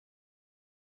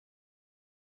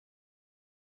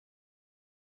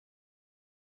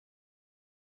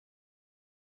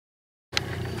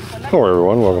Hello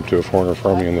everyone, welcome to A Foreigner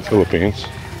Farming in the Philippines.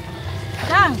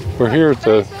 We're here at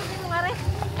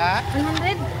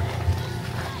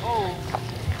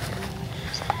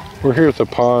the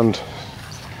pond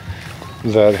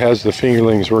that has the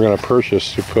fingerlings we're going to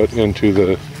purchase to put into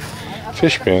the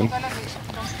fish bin.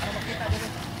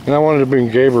 And I wanted to bring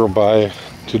Gabriel by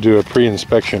to do a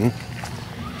pre-inspection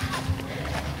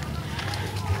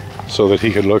so that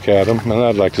he could look at them, and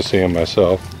I'd like to see them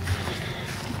myself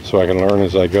so I can learn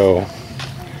as I go.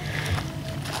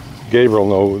 Gabriel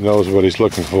knows what he's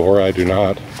looking for. I do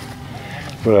not,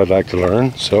 but I'd like to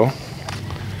learn, so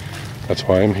that's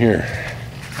why I'm here.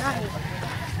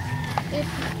 If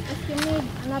you need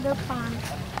another pond,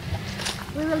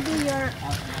 we will be your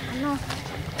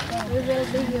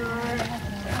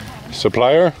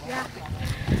supplier? Yeah.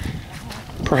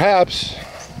 Perhaps.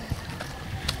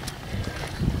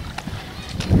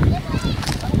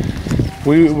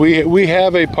 We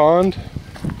have a pond.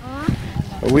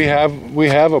 We have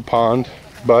a pond,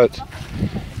 but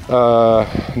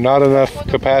not enough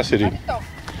capacity.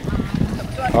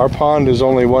 Our pond is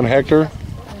only 1 hectare,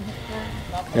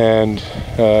 and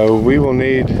we will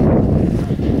need a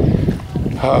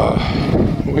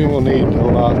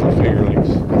lot of fingerlings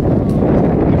in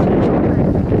the future.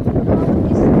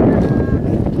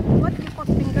 What do you put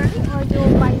fingerling, or do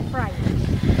you buy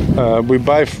fry? We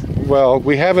buy. Well,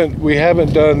 we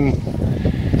haven't done.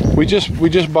 We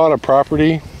just bought a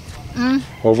property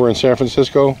over in San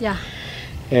Francisco. Yeah.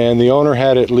 And the owner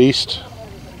had it leased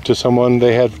to someone.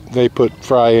 They put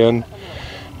fry in,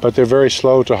 but they're very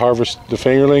slow to harvest the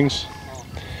fingerlings.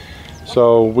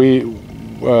 So we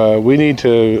need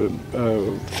to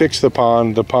fix the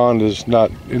pond. The pond is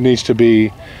not. It needs to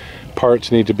be. Parts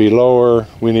need to be lower.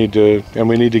 We need to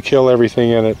kill everything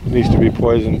in it. It needs to be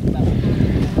poisoned.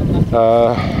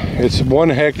 It's 1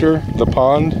 hectare, the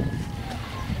pond.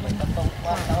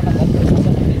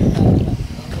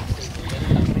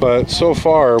 But so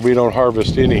far we don't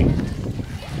harvest any.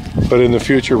 But in the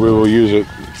future we will use it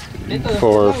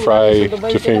for fry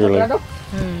to fingerling.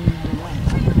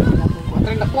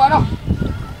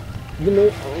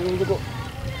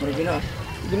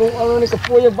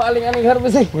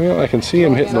 Well, I can see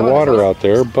him hitting the water out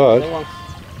there, but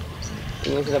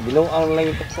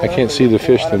I can't see the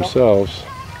fish themselves.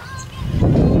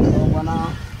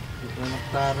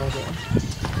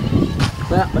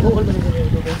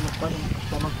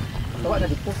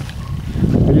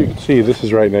 You can see this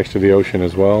is right next to the ocean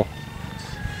as well,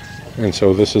 and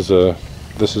so this is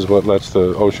what lets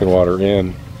the ocean water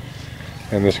in,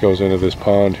 and this goes into this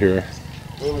pond here.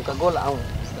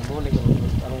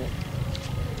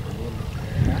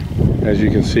 As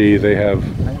you can see, they have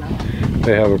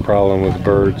a problem with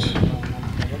birds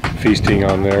feasting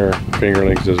on their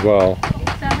fingerlings as well.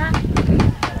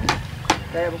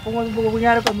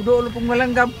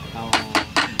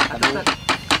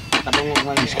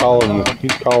 He's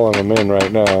calling them in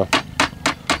right now.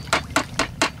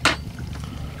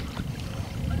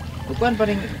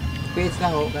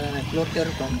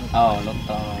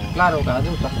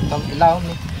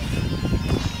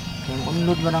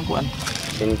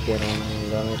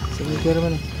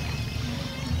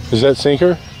 Is that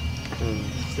sinker?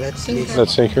 That's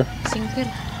sinker. Sinker.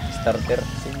 Starter.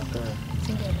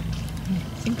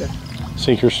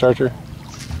 Sinker starter.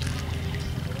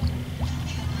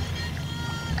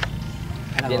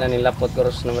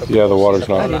 Yeah, the water's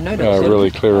not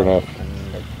really clear enough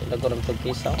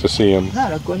to see them.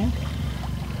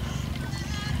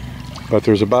 But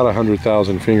there's about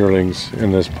 100,000 fingerlings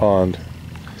in this pond.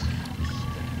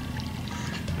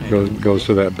 Goes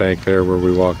to that bank there where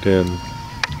we walked in,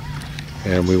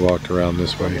 and we walked around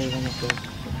this way.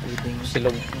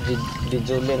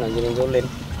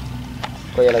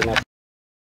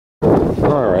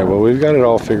 Alright, well, we've got it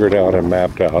all figured out and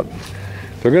mapped out.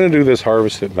 They're going to do this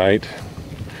harvest at night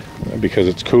because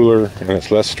it's cooler and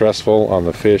it's less stressful on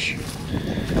the fish.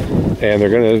 And they're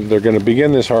going to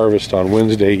begin this harvest on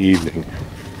Wednesday evening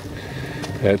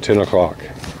at 10 o'clock.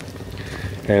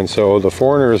 And so the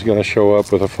foreigner is going to show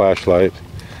up with a flashlight,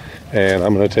 and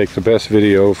I'm going to take the best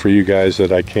video for you guys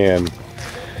that I can,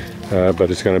 but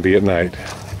it's going to be at night.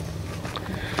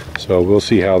 So we'll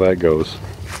see how that goes.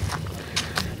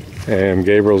 And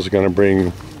Gabriel's going to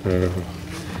bring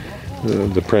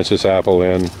the princess apple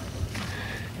in,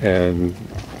 and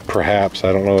perhaps,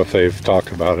 I don't know if they've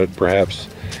talked about it, perhaps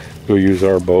we'll use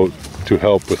our boat to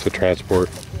help with the transport.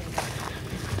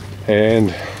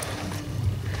 And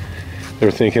they're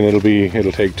thinking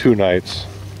it'll take 2 nights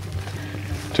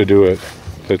to do it.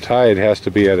 The tide has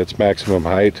to be at its maximum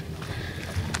height,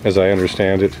 as I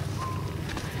understand it.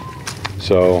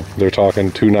 So they're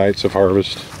talking 2 nights of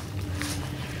harvest,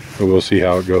 and we'll see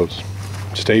how it goes.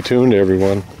 Stay tuned,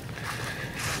 everyone.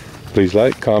 Please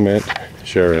like, comment,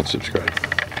 share, and subscribe.